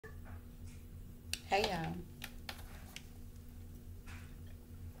Hey y'all.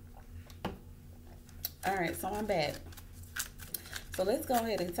 All right, so I'm back. So let's go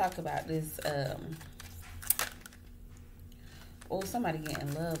ahead and talk about this. Oh, somebody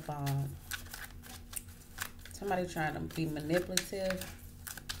getting love bombed. Somebody trying to be manipulative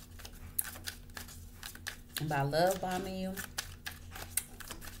by love bombing you.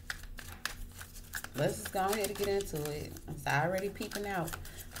 Let's just go ahead and get into it. It's already peeping out.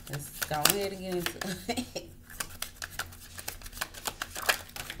 Let's go ahead and get into it.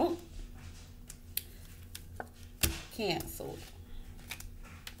 Oh, canceled.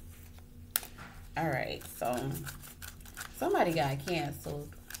 All right, so somebody got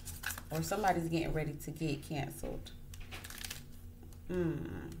canceled, or somebody's getting ready to get canceled.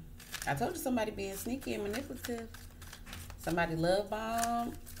 I told you somebody being sneaky and manipulative. Somebody love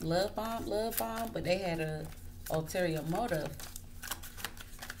bomb, but they had a ulterior motive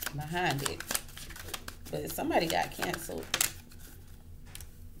behind it. But somebody got canceled.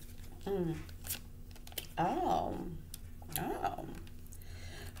 Mm. Oh, oh.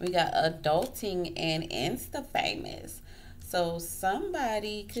 We got adulting and Insta famous. So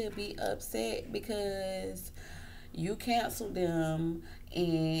somebody could be upset because you canceled them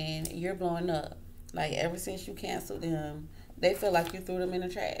and you're blowing up. Like ever since you canceled them, they feel like you threw them in the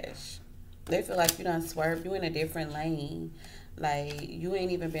trash. They feel like you done swerved you in a different lane. Like you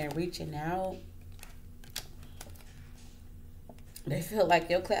ain't even been reaching out. They feel like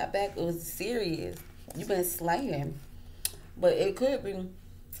your clapback was serious. You been slaying. But it could be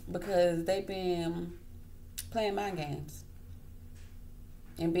because they've been playing mind games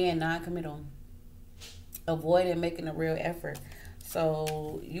and being non-committal, avoiding making a real effort.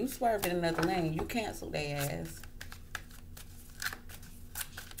 So you swerved in another lane. You canceled their ass.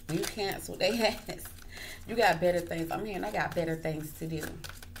 You canceled their ass. You got better things. I'm hearing I got better things to do.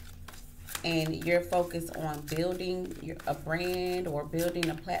 And you're focused on building a brand or building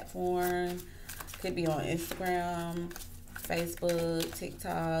a platform. Could be on Instagram, Facebook,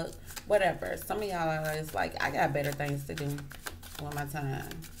 TikTok, whatever. Some of y'all is like, I got better things to do with my time.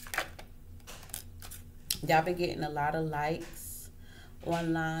 Y'all been getting a lot of likes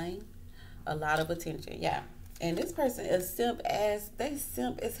online, a lot of attention. Yeah. And this person is they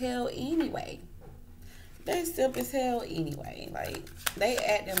simp as hell anyway. They simp as hell anyway. Like they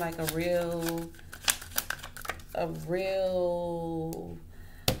acting like a real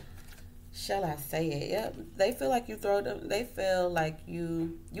shall I say it? Yep. They feel like you throw them. They feel like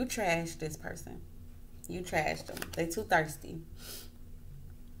you trash this person. You trashed them. They too thirsty.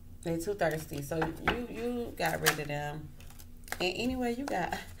 They too thirsty. So you got rid of them. And anyway, you've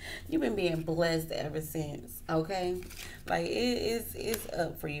been being blessed ever since. Okay, like it's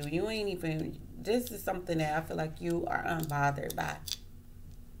up for you. You ain't even. This is something that I feel like you are unbothered by.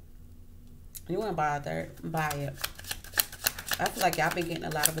 You unbothered by it. I feel like y'all been getting a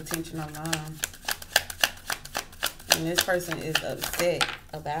lot of attention online. And this person is upset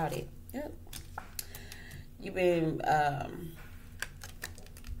about it. Yep. You've been,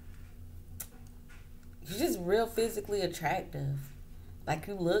 you're just real physically attractive. Like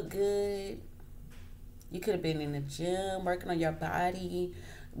you look good. You could have been in the gym, working on your body.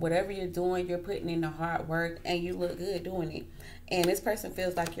 Whatever you're doing, you're putting in the hard work and you look good doing it. And this person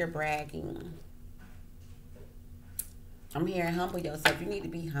feels like you're bragging. I'm hearing humble yourself. You need to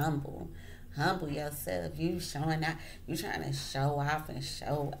be humble. Humble yourself. You showing out. You trying to show off and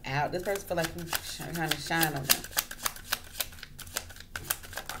show out. This person feel like you trying to shine on them.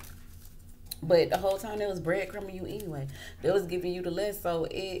 But the whole time they was breadcrumbing you anyway. They was giving you the list, so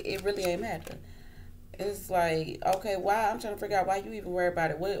it really ain't matter. It's like, okay, why? I'm trying to figure out why you even worry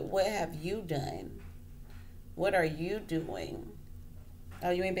about it. What have you done? What are you doing? Oh,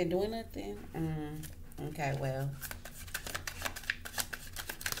 you ain't been doing nothing? Okay, well.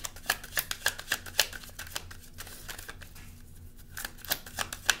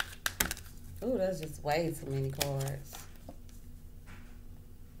 Ooh, that's just way too many cards.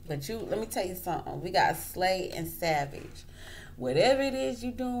 But let me tell you something. We got Slay and Savage. Whatever it is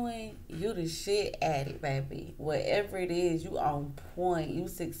you doing, you the shit at it, baby. Whatever it is, you on point. You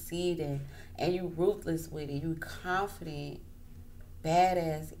succeeding. And you ruthless with it. You confident.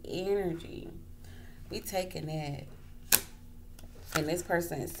 Badass energy. We taking that. And this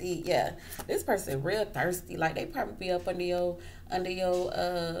person, see, yeah, this person real thirsty. Like they probably be up under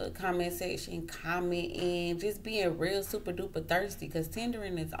your comment section, commenting, just being real super duper thirsty. Cause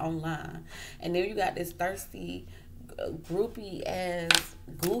Tendering is online, and then you got this thirsty, groupie ass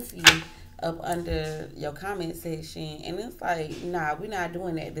goofy up under your comment section, and it's like, nah, we not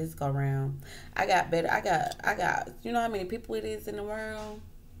doing that this go round. I got better. I got. You know how many people it is in the world?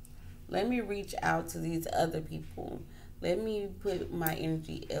 Let me reach out to these other people. Let me put my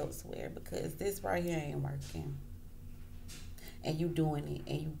energy elsewhere because this right here ain't working. And you doing it,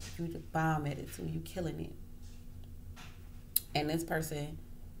 and you the bomb at it too. You killing it. And this person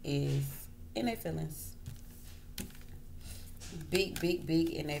is in their feelings. Big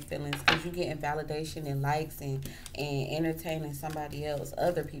in their feelings because you getting validation and likes and entertaining somebody else,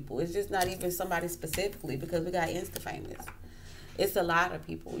 other people. It's just not even somebody specifically because we got Insta famous. It's a lot of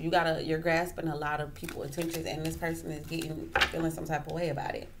people. You're grasping a lot of people attention, and this person is feeling some type of way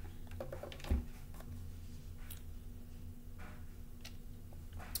about it.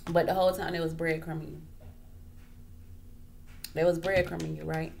 But the whole time they was breadcrumbing you. They was breadcrumbing you,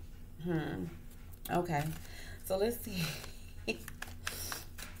 right? Okay. So let's see.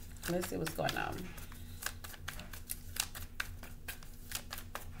 Let's see what's going on.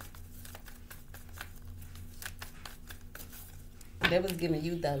 They was giving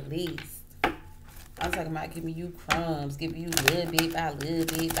you the least. I'm talking about giving you crumbs, giving you little bit by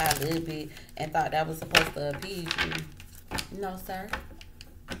little bit by little bit, and thought that was supposed to appease you. No, sir.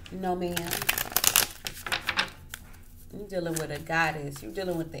 No, ma'am. You dealing with a goddess. You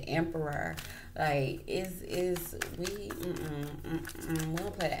dealing with the emperor. Like, we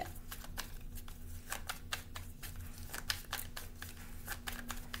don't play that.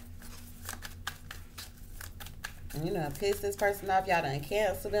 You know, piss this person off. Y'all done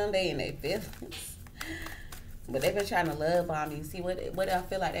cancel them. They in their feelings. But they've been trying to love bomb you. See, what I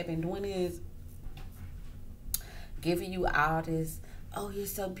feel like they've been doing is giving you all this, oh, you're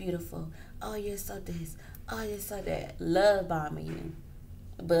so beautiful. Oh, you're so this. Oh, you're so that. Love bombing you.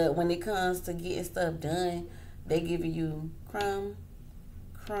 But when it comes to getting stuff done, they giving you crumb.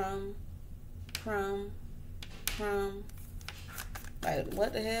 Like,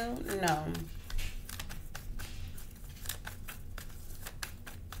 what the hell? No.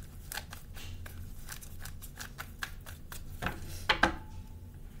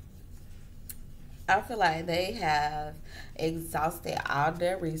 I feel like they have exhausted all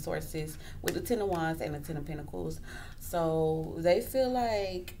their resources with the Ten of Wands and the Ten of Pentacles. So they feel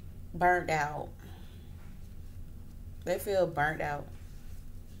like burnt out. They feel burnt out.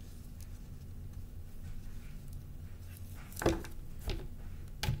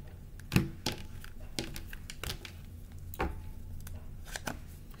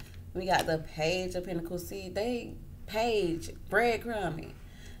 We got the Page of Pentacles. See, breadcrumbing.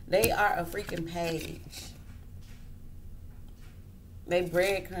 They are a freaking page. They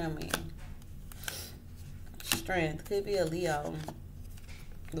breadcrumbing. Strength. Could be a Leo.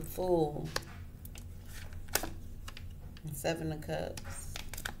 The Fool. Seven of Cups.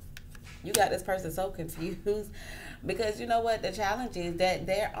 You got this person so confused because you know what the challenge is, that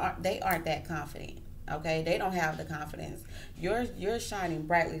they aren't that confident. Okay, they don't have the confidence. You're shining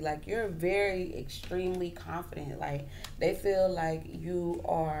brightly, like you're very extremely confident. Like they feel like you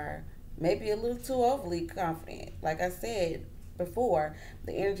are maybe a little too overly confident. Like I said before,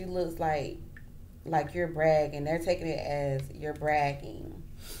 the energy looks like you're bragging. They're taking it as you're bragging.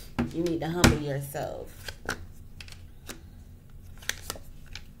 You need to humble yourself.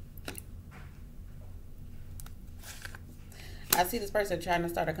 I see this person trying to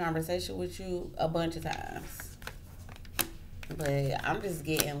start a conversation with you a bunch of times. But I'm just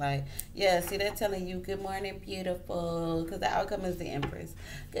getting like, yeah, see, they're telling you, good morning, beautiful. Because the outcome is the Empress.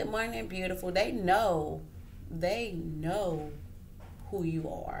 Good morning, beautiful. They know who you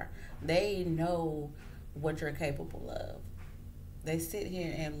are. They know what you're capable of. They sit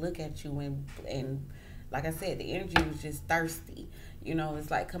here and look at you and like I said, the energy was just thirsty. You know,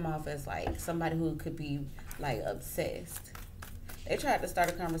 it's like come off as like somebody who could be like obsessed. They tried to start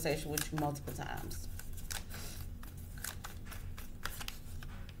a conversation with you multiple times.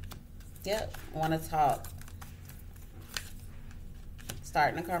 Yep, want to talk.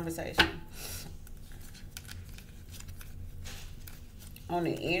 Starting a conversation. On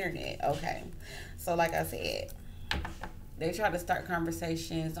the internet, okay. So like I said, they try to start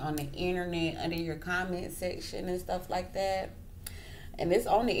conversations on the internet, under your comment section and stuff like that. And it's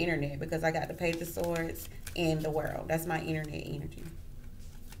on the internet because I got the Page of Swords in the world. That's my internet energy.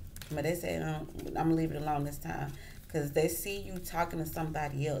 But they said, I'm going to leave it alone this time. Because they see you talking to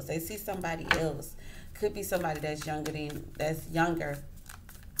somebody else. They see somebody else. Could be somebody that's younger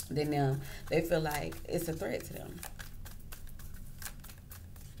than them. They feel like it's a threat to them.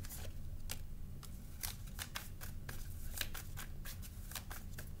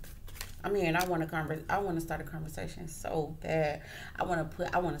 I'm here and I want to start a conversation so bad. I want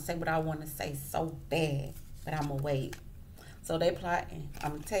to say what I want to say so bad, but I'm gonna wait. So they plotting.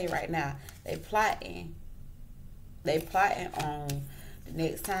 I'm gonna tell you right now, they plotting on the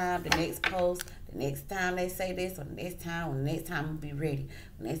next time, the next post, the next time they say this, or the next time, when the next time I'm gonna be ready.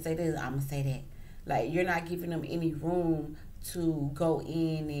 When they say this, I'm gonna say that. Like, you're not giving them any room to go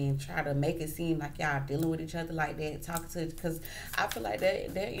in and try to make it seem like y'all dealing with each other like that, talking to, because I feel like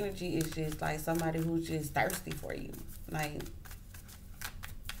that energy is just like somebody who's just thirsty for you. Like,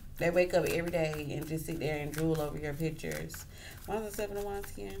 they wake up every day and just sit there and drool over your pictures. What's the Seven of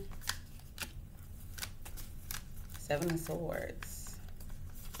Wands again? Seven of Swords.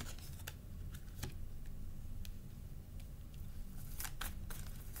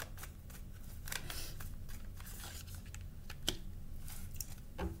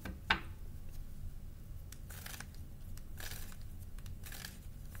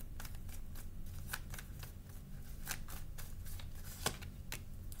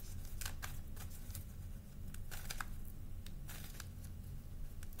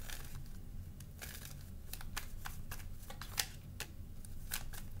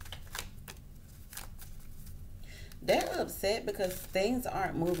 They're upset because things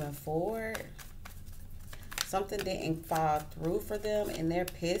aren't moving forward. Something didn't fall through for them and they're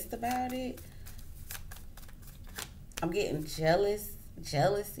pissed about it. I'm getting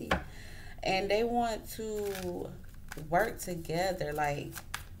jealousy. And they want to work together, like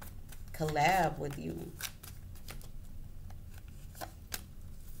collab with you.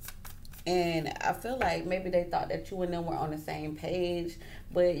 And I feel like maybe they thought that you and them were on the same page,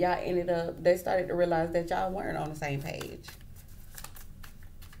 but y'all ended up, they started to realize that y'all weren't on the same page.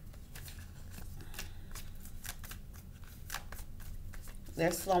 They're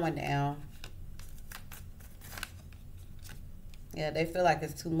slowing down. Yeah, they feel like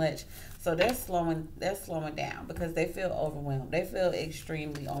it's too much. So they're slowing down because they feel overwhelmed. They feel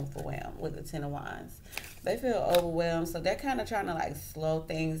extremely overwhelmed with the Ten of Wands. They feel overwhelmed, so they're kind of trying to like slow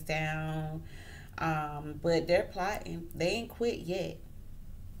things down. But they're plotting. They ain't quit yet.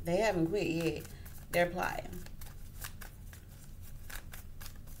 They haven't quit yet. They're plotting.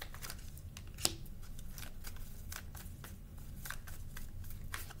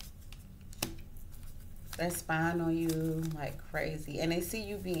 They're spying on you like crazy, and they see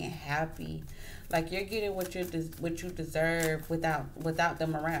you being happy, like you're getting what you deserve without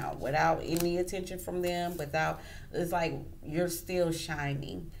them around, without any attention from them. Without, it's like you're still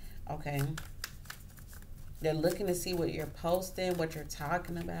shining. Okay. They're looking to see what you're posting, what you're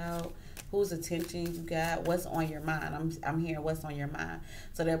talking about, whose attention you got, what's on your mind. I'm hearing what's on your mind.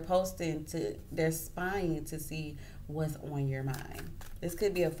 So they're spying to see what's on your mind. This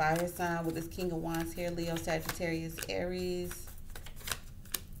could be a fire sign with this King of Wands here, Leo, Sagittarius, Aries.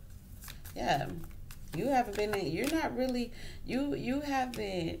 Yeah. You haven't been in, you're not really, you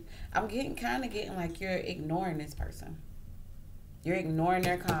haven't, I'm kind of getting like you're ignoring this person. You're ignoring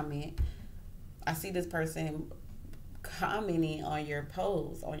their comment. I see this person commenting on your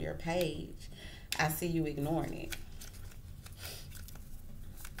post, on your page. I see you ignoring it.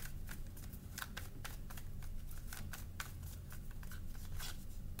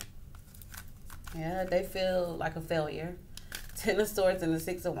 Yeah, they feel like a failure. Ten of Swords and the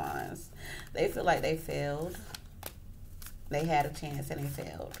Six of Wands. They feel like they failed. They had a chance and they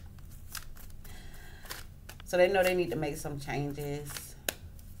failed. So they know they need to make some changes.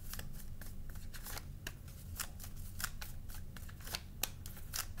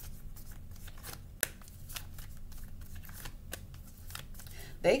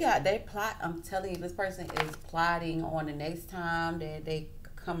 They plot. I'm telling you, this person is plotting on the next time that they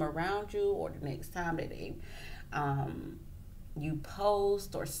come around you, or the next time that they you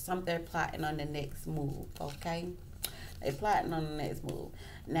post or something. They're plotting on the next move. Okay, they plotting on the next move.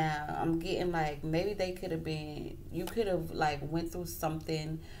 Now I'm getting like maybe they could have been, you could have like went through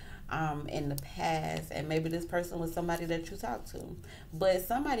something in the past, and maybe this person was somebody that you talked to, but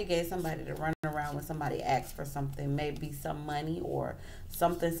somebody gave somebody to run around when somebody asked for something, maybe some money or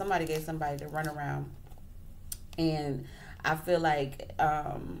something. Somebody gave somebody to run around, and I feel like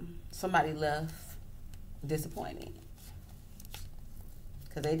somebody left disappointed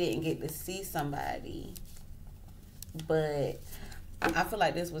because they didn't get to see somebody. But I feel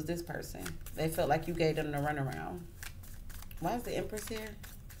like this was this person. They felt like you gave them the runaround. Why is the Empress here?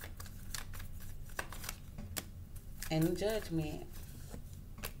 And Judgment.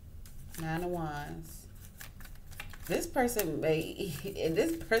 Nine of Wands. This person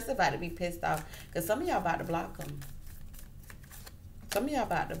about to be pissed off because some of y'all about to block them. Some of y'all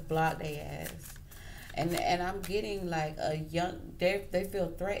about to block their ass. And I'm getting like a young, they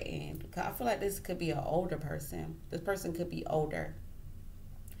feel threatened. I feel like this could be an older person. This person could be older.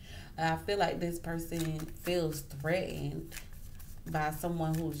 I feel like this person feels threatened by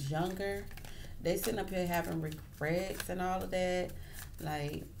someone who's younger. They sitting up here having regrets and all of that.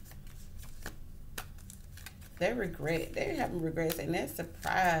 Like, they're having regrets, and they're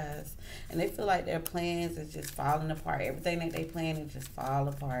surprised, and they feel like their plans is just falling apart. Everything that they plan is just fall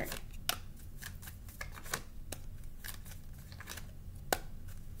apart.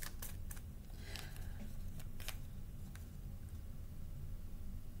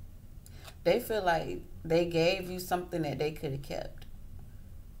 They feel like they gave you something that they could have kept.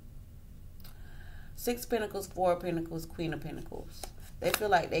 Six Pentacles, Four Pentacles, Queen of Pentacles. They feel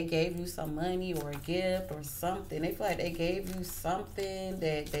like they gave you some money or a gift or something. They feel like they gave you something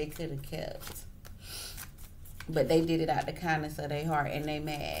that they could have kept. But they did it out the kindness of their heart, and they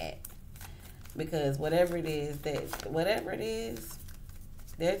mad. Because whatever it is,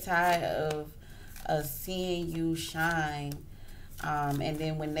 they're tired of seeing you shine. And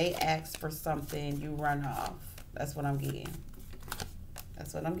then when they ask for something, you run off. That's what I'm getting.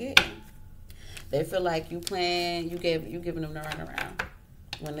 That's what I'm getting. They feel like you giving them the runaround.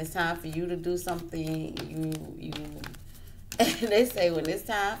 When it's time for you to do something, you they say when it's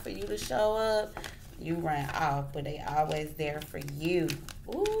time for you to show up, you run off, but they always there for you.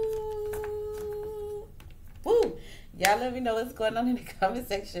 Ooh. Woo. Y'all let me know what's going on in the comment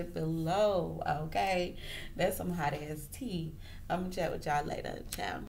section below. Okay. That's some hot ass tea. I'm gonna chat with y'all later. Ciao.